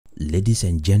Ladies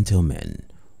and gentlemen,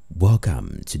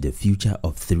 welcome to the future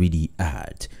of 3D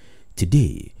art.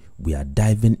 Today, we are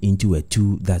diving into a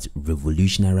tool that's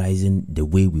revolutionizing the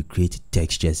way we create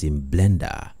textures in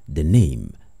Blender. The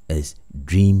name is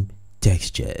Dream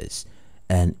Textures.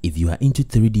 And if you are into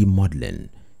 3D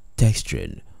modeling,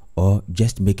 texturing, or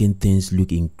just making things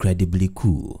look incredibly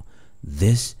cool,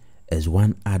 this is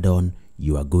one add-on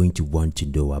you are going to want to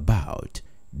know about.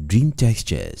 Dream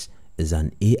Textures is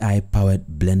an AI-powered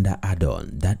Blender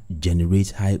add-on that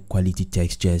generates high-quality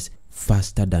textures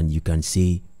faster than you can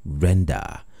say render.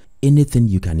 Anything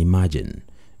you can imagine,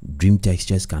 Dream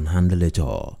Textures can handle it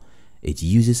all. It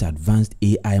uses advanced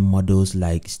AI models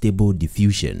like Stable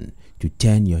Diffusion to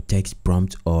turn your text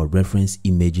prompt or reference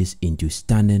images into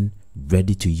stunning,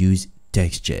 ready-to-use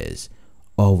textures,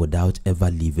 all without ever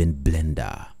leaving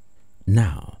Blender.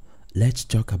 Now, let's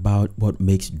talk about what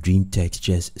makes Dream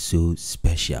Textures so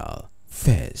special.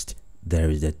 First, there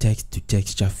is the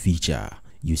text-to-texture feature.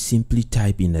 You simply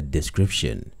type in a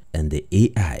description and the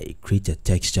AI creates a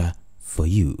texture for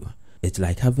you. It's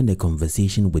like having a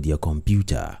conversation with your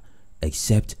computer,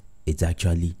 except it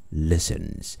actually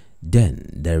listens. Then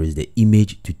there is the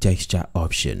image-to-texture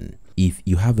option. If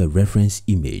you have a reference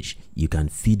image, you can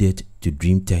feed it to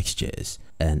Dream Textures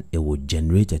and it will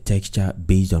generate a texture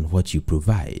based on what you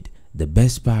provide. The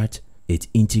best part, it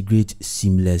integrates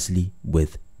seamlessly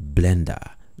with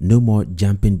Blender. No more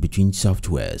jumping between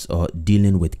softwares or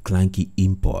dealing with clunky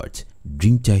import.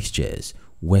 Dream Textures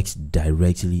works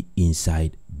directly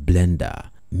inside Blender,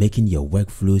 making your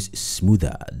workflows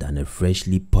smoother than a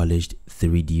freshly polished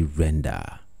 3D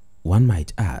render. One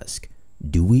might ask,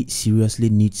 do we seriously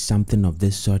need something of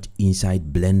this sort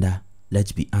inside Blender?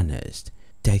 Let's be honest,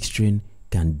 texturing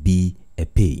can be a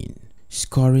pain.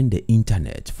 Scoring the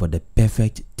internet for the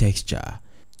perfect texture,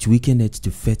 tweaking it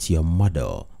to fit your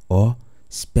model, or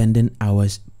spending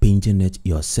hours painting it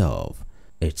yourself,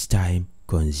 it's time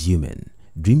consuming.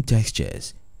 Dream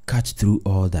Textures cut through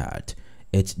all that.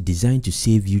 It's designed to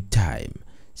save you time,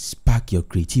 spark your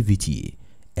creativity,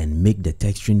 and make the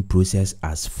texturing process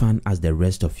as fun as the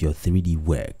rest of your 3D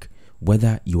work.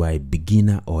 Whether you are a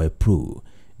beginner or a pro,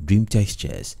 Dream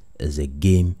Textures is a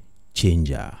game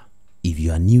changer. If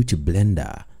you are new to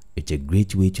Blender, it's a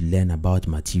great way to learn about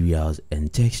materials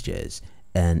and textures.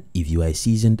 And if you are a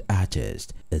seasoned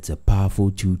artist, it's a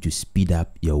powerful tool to speed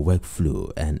up your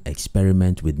workflow and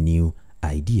experiment with new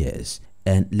ideas.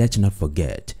 And let's not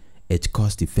forget, it's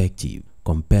cost effective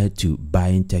compared to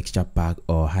buying texture pack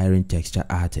or hiring texture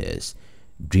artists.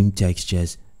 Dream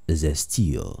Textures is a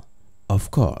steal. Of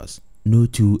course, no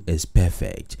tool is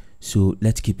perfect, so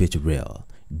let's keep it real.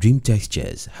 Dream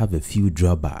Textures have a few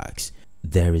drawbacks.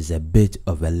 There is a bit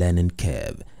of a learning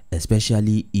curve,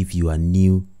 especially if you are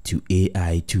new to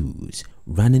AI tools.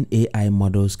 Running AI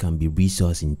models can be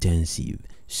resource intensive,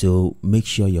 so make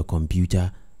sure your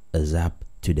computer is up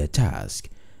to the task.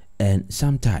 And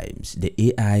sometimes the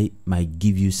AI might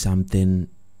give you something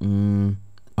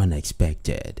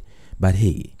unexpected. But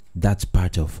hey, that's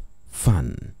part of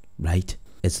fun, right?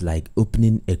 It's like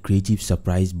opening a creative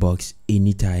surprise box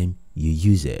anytime you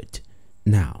use it.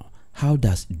 Now, how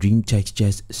does Dream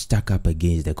Textures stack up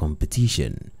against the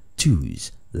competition?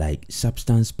 Tools like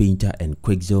Substance Painter and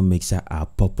Quixel Mixer are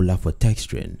popular for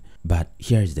texturing, but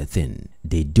here's the thing,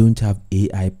 they don't have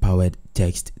AI-powered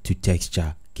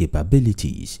text-to-texture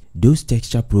capabilities. Those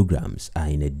texture programs are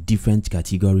in a different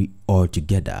category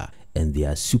altogether, and they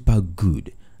are super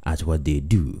good at what they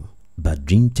do. But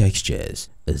Dream Textures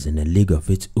is in a league of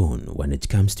its own when it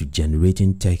comes to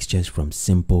generating textures from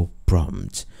simple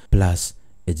prompts. Plus,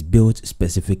 it's built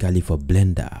specifically for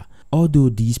Blender. Although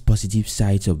these positive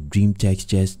sides of Dream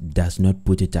Textures does not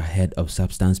put it ahead of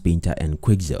Substance Painter and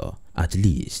Quixel, at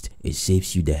least it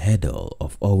saves you the headache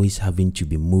of always having to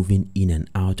be moving in and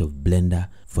out of Blender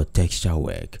for texture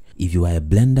work. If you are a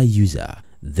Blender user,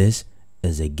 this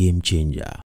is a game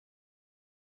changer.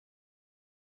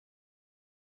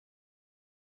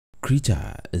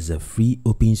 Krita is a free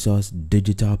open source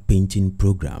digital painting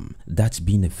program that's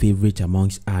been a favorite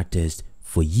amongst artists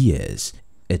for years.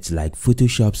 It's like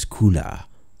Photoshop's cooler,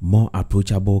 more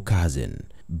approachable cousin.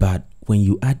 But when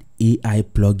you add AI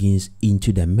plugins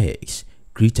into the mix,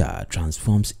 Krita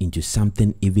transforms into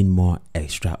something even more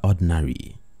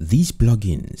extraordinary. These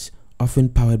plugins, often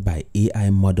powered by AI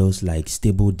models like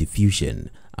Stable Diffusion,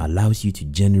 allows you to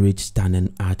generate stunning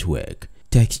artwork,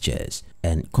 textures,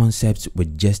 and concepts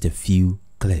with just a few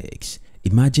clicks.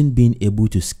 Imagine being able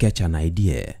to sketch an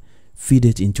idea, feed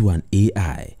it into an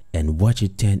AI, and watch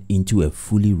it turn into a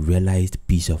fully realized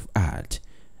piece of art.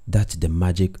 That's the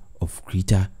magic of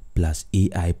Krita plus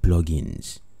AI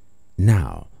plugins.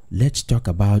 Now, let's talk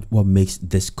about what makes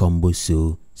this combo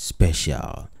so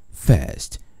special.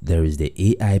 First, there is the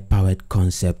AI-powered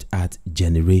concept art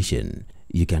generation.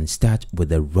 You can start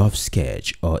with a rough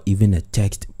sketch or even a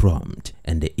text prompt,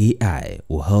 and the AI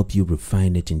will help you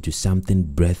refine it into something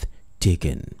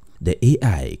breathtaking. The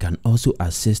AI can also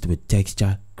assist with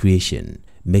texture creation,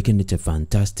 making it a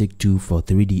fantastic tool for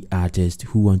 3D artists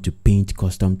who want to paint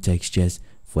custom textures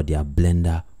for their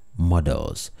Blender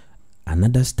models.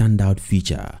 Another standout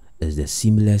feature is the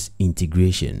seamless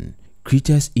integration.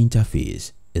 Krita's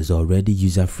interface is already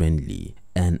user-friendly,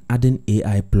 and adding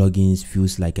AI plugins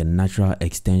feels like a natural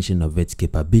extension of its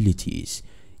capabilities.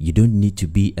 You don't need to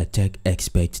be a tech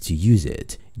expert to use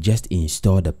it. Just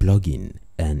install the plugin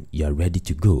and you're ready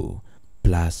to go.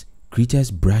 Plus,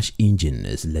 Krita's brush engine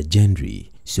is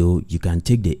legendary, so you can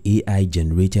take the AI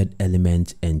generated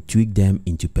elements and tweak them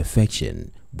into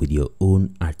perfection with your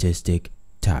own artistic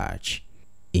touch.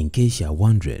 In case you're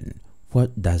wondering,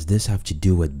 what does this have to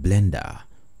do with Blender?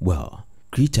 Well,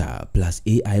 Krita plus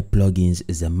AI plugins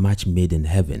is a match made in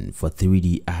heaven for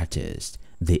 3D artists.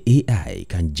 The AI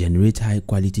can generate high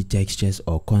quality textures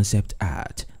or concept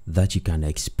art that you can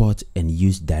export and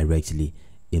use directly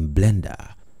in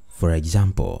Blender. For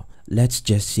example, let's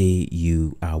just say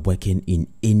you are working in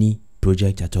any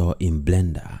project at all in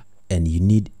Blender and you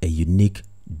need a unique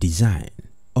design.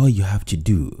 All you have to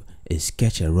do is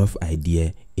sketch a rough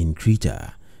idea in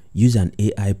Krita, use an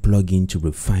AI plugin to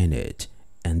refine it,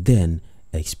 and then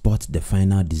export the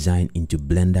final design into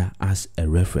Blender as a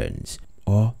reference.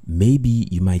 Or maybe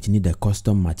you might need a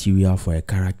custom material for a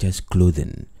character's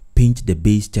clothing. Paint the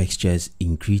base textures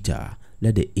in Krita,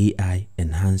 let the AI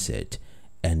enhance it,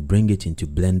 and bring it into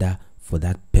Blender for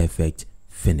that perfect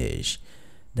finish.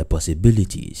 The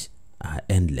possibilities are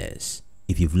endless.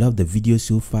 If you've loved the video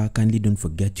so far, kindly don't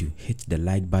forget to hit the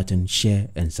like button, share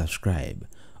and subscribe.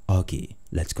 Okay,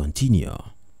 let's continue.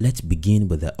 Let's begin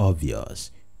with the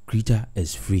obvious. Krita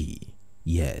is free.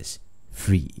 Yes,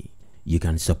 free. You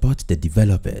can support the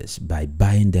developers by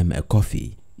buying them a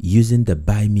coffee using the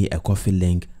Buy Me a Coffee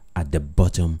link at the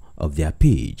bottom of their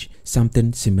page,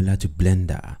 something similar to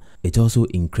Blender. It's also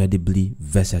incredibly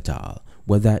versatile,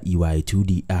 whether you are a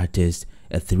 2D artist,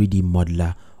 a 3D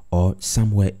modeler, or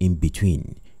somewhere in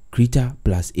between. Krita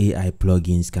plus AI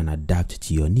plugins can adapt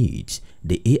to your needs.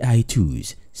 The AI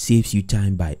tools saves you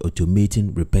time by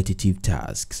automating repetitive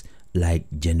tasks like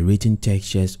generating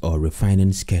textures or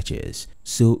refining sketches,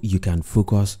 so you can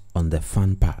focus on the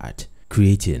fun part,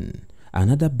 creating.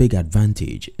 Another big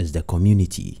advantage is the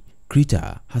community.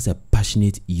 Krita has a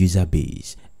passionate user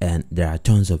base, and there are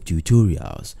tons of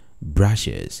tutorials,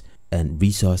 brushes, and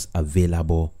resources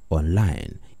available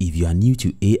online. If you are new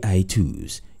to AI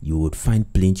tools, you would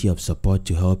find plenty of support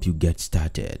to help you get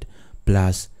started.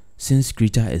 Plus, since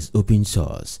Krita is open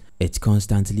source, it's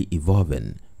constantly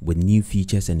evolving, with new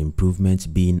features and improvements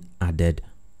being added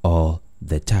all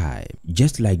the time.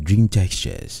 Just like dream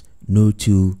textures, no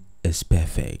tool is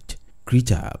perfect.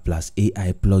 Krita plus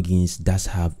AI plugins does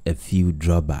have a few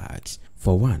drawbacks.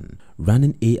 For one,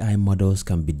 running AI models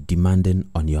can be demanding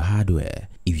on your hardware.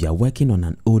 If you are working on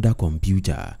an older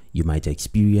computer, you might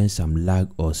experience some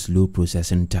lag or slow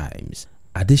processing times.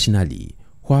 Additionally,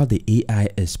 while the AI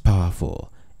is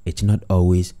powerful, it's not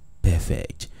always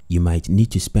perfect. You might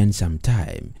need to spend some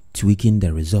time tweaking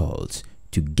the results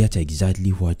to get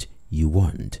exactly what you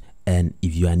want. And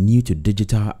if you are new to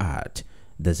digital art,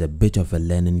 there's a bit of a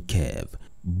learning curve,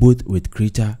 both with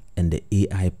Krita and the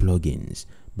AI plugins.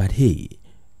 But hey,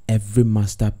 every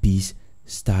masterpiece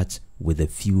starts with a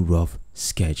few rough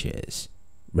sketches,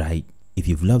 right? If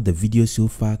you've loved the video so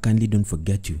far, kindly don't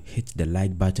forget to hit the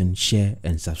like button, share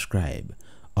and subscribe.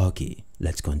 Okay,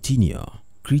 let's continue.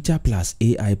 Krita plus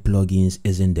AI plugins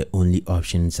isn't the only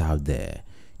options out there.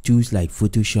 Tools like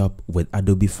Photoshop with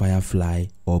Adobe Firefly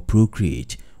or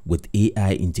Procreate with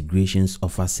AI integrations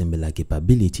offer similar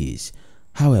capabilities.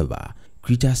 However,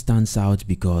 Krita stands out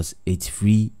because it's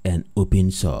free and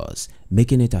open source,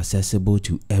 making it accessible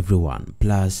to everyone.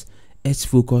 Plus, its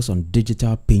focus on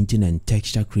digital painting and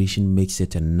texture creation makes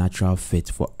it a natural fit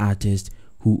for artists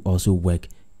who also work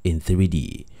in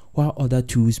 3D. While other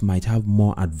tools might have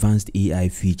more advanced AI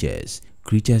features,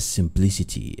 Krita's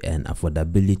simplicity and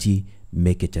affordability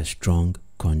make it a strong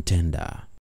contender.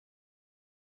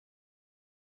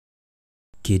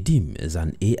 Kedim is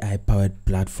an AI-powered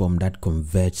platform that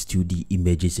converts 2D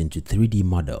images into 3D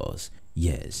models.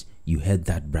 Yes, you heard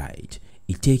that right.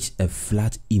 It takes a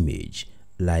flat image,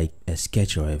 like a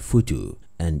sketch or a photo,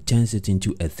 and turns it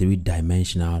into a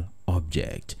 3-dimensional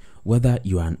object. Whether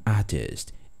you are an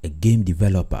artist, a game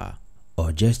developer,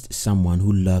 or just someone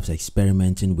who loves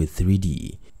experimenting with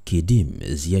 3D, KDIM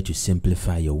is here to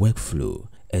simplify your workflow.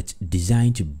 It's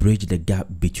designed to bridge the gap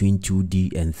between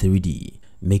 2D and 3D,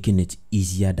 making it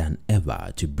easier than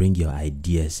ever to bring your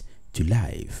ideas to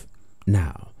life.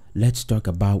 Now, let's talk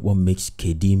about what makes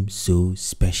KDIM so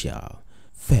special.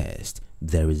 First,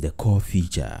 there is the core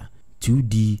feature,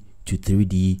 2D to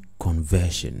 3D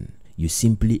conversion. You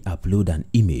simply upload an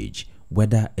image,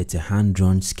 whether it's a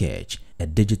hand-drawn sketch, a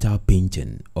digital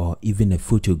painting, or even a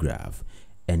photograph,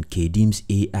 and KDIM's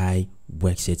AI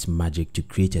works its magic to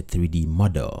create a 3D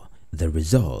model. The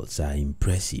results are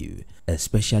impressive,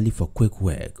 especially for quick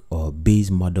work or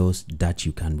base models that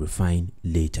you can refine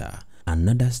later.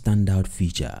 Another standout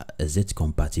feature is its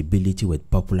compatibility with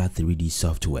popular 3D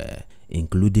software,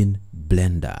 including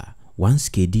Blender. Once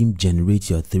KDIM generates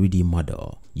your 3D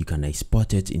model, you can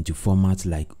export it into formats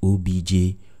like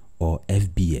OBJ or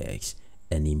FBX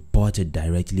and import it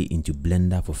directly into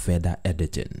Blender for further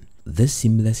editing. This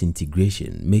seamless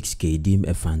integration makes KDIM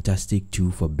a fantastic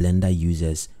tool for Blender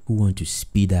users who want to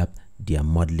speed up their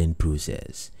modeling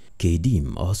process.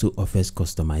 KDIM also offers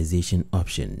customization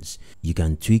options. You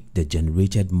can tweak the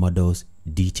generated model's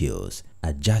details,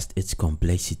 adjust its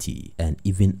complexity, and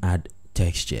even add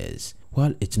textures.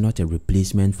 While it's not a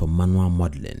replacement for manual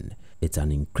modeling, it's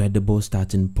an incredible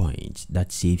starting point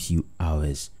that saves you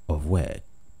hours of work.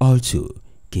 Also,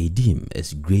 KDIM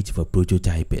is great for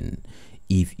prototyping.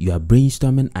 If you are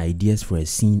brainstorming ideas for a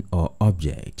scene or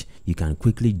object, you can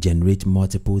quickly generate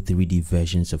multiple 3D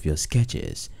versions of your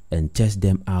sketches and test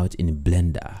them out in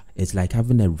Blender. It's like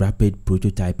having a rapid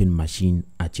prototyping machine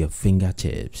at your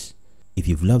fingertips. If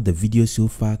you've loved the video so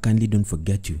far, kindly don't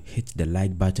forget to hit the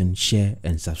like button, share,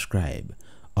 and subscribe.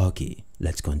 Okay,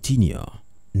 let's continue.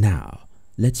 Now,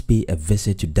 let's pay a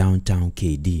visit to downtown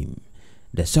KDIM.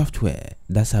 The software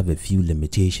does have a few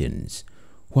limitations.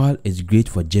 While it's great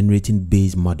for generating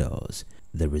base models,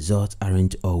 the results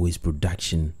aren't always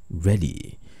production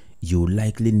ready. You'll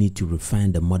likely need to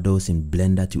refine the models in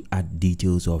Blender to add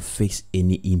details or fix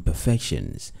any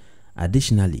imperfections.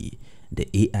 Additionally, the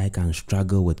AI can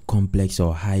struggle with complex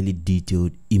or highly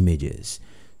detailed images,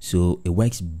 so it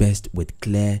works best with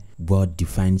clear,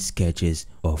 well-defined sketches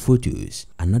or photos.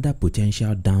 Another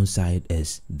potential downside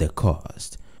is the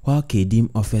cost. While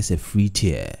KDIM offers a free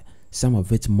tier, some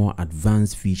of its more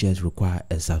advanced features require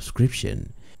a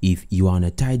subscription. If you are on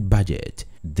a tight budget,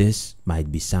 this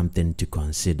might be something to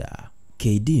consider.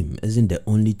 KDIM isn't the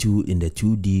only tool in the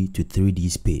 2D to 3D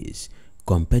space.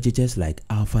 Competitors like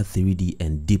Alpha 3D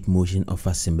and Deep Motion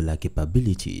offer similar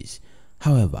capabilities.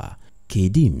 However,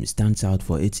 KDIM stands out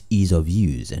for its ease of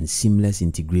use and seamless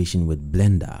integration with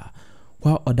Blender.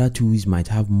 While other tools might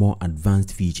have more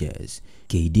advanced features,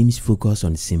 KDIM's focus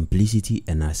on simplicity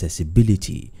and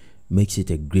accessibility makes it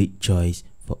a great choice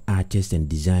for artists and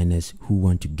designers who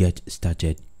want to get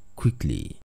started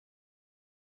quickly.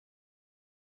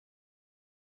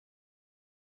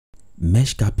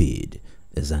 Meshcapade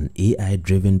is an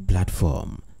AI-driven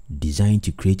platform designed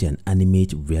to create and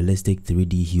animate realistic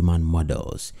 3D human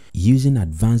models using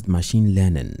advanced machine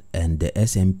learning and the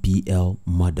SMPL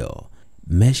model.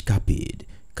 Meshcapade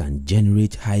can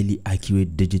generate highly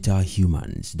accurate digital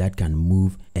humans that can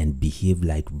move and behave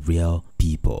like real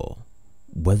people.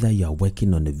 Whether you are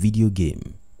working on a video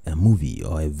game, a movie,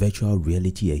 or a virtual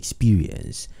reality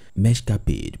experience,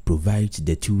 Meshcapade provides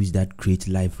the tools that create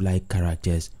lifelike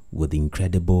characters with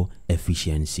incredible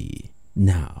efficiency.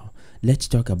 Now, let's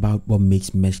talk about what makes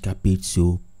Meshcapade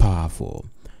so powerful.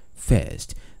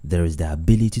 First, there is the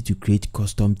ability to create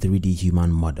custom 3D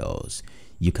human models.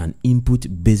 You can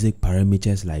input basic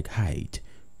parameters like height,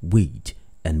 weight,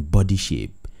 and body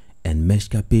shape, and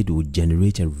Meshcapade will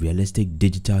generate a realistic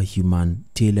digital human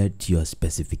tailored to your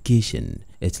specification.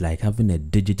 It's like having a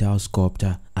digital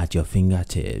sculptor at your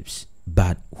fingertips.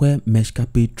 But where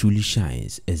Meshcapade truly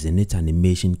shines is in its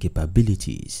animation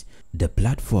capabilities. The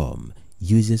platform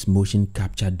uses motion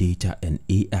capture data and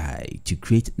AI to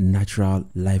create natural,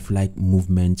 lifelike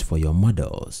movements for your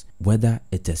models. Whether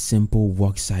it's a simple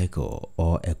walk cycle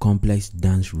or a complex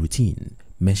dance routine,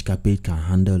 Meshcapade can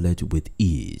handle it with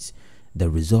ease. The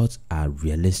results are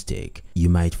realistic. You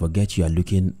might forget you are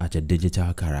looking at a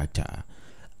digital character.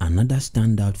 Another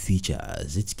standout feature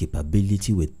is its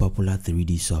capability with popular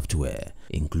 3D software,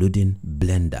 including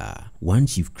Blender.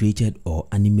 Once you've created or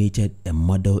animated a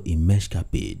model in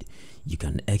Meshcapade, you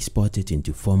can export it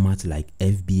into formats like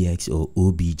FBX or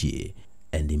OBJ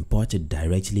and import it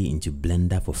directly into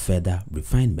Blender for further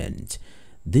refinement.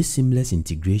 This seamless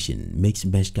integration makes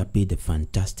Meshcapade a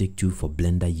fantastic tool for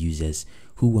Blender users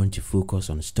who want to focus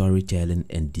on storytelling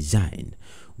and design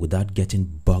without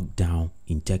getting bogged down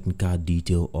in technical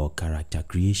detail or character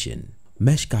creation.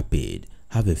 Meshcapade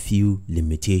have a few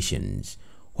limitations.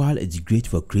 While it's great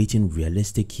for creating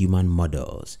realistic human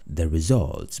models, the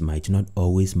results might not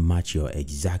always match your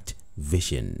exact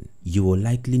vision. You will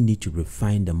likely need to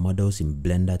refine the models in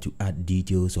Blender to add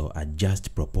details or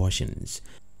adjust proportions.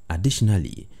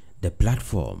 Additionally, the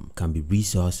platform can be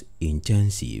resource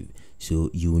intensive, so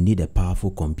you will need a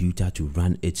powerful computer to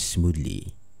run it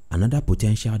smoothly. Another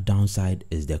potential downside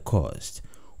is the cost.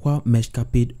 While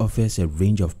Meshcapade offers a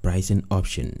range of pricing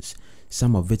options,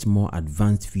 some of its more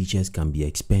advanced features can be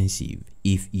expensive.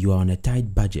 If you are on a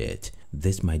tight budget,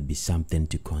 this might be something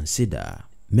to consider.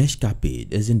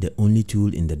 Meshcapade isn't the only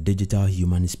tool in the digital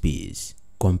human space.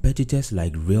 Competitors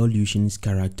like Revolution's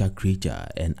Character Creator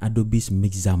and Adobe's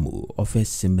Mixamo offer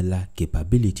similar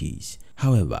capabilities.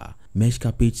 However,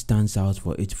 Meshcapade stands out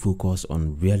for its focus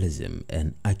on realism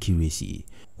and accuracy.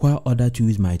 While other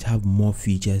tools might have more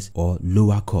features or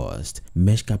lower cost,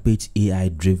 Meshcapade's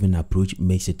AI-driven approach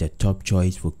makes it a top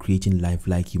choice for creating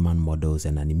lifelike human models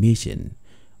and animation.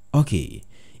 Okay,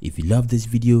 if you love this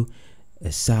video,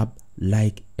 a sub,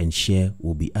 like and share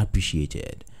will be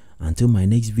appreciated. Until my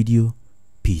next video,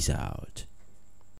 peace out.